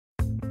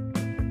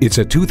It's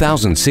a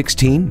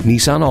 2016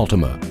 Nissan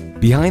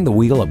Altima. Behind the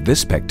wheel of this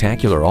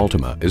spectacular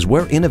Altima is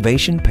where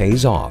innovation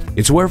pays off.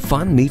 It's where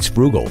fun meets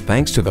frugal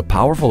thanks to the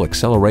powerful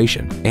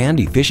acceleration and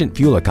efficient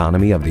fuel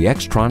economy of the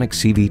Xtronic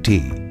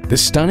CVT. The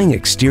stunning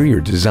exterior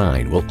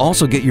design will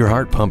also get your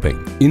heart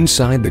pumping.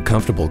 Inside the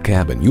comfortable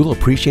cabin, you'll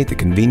appreciate the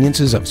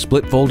conveniences of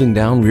split folding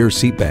down rear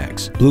seat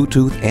backs,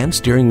 Bluetooth and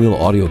steering wheel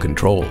audio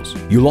controls.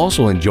 You'll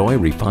also enjoy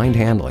refined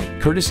handling,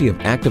 courtesy of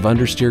active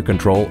understeer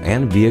control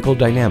and vehicle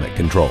dynamic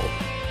control.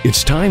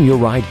 It's time your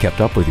ride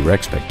kept up with your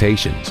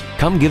expectations.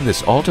 Come give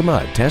this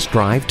Altima a test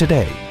drive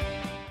today.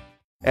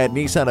 At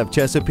Nissan of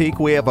Chesapeake,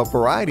 we have a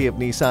variety of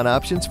Nissan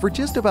options for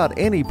just about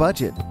any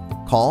budget.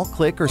 Call,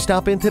 click, or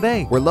stop in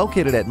today. We're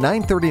located at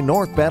 930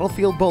 North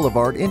Battlefield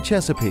Boulevard in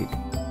Chesapeake.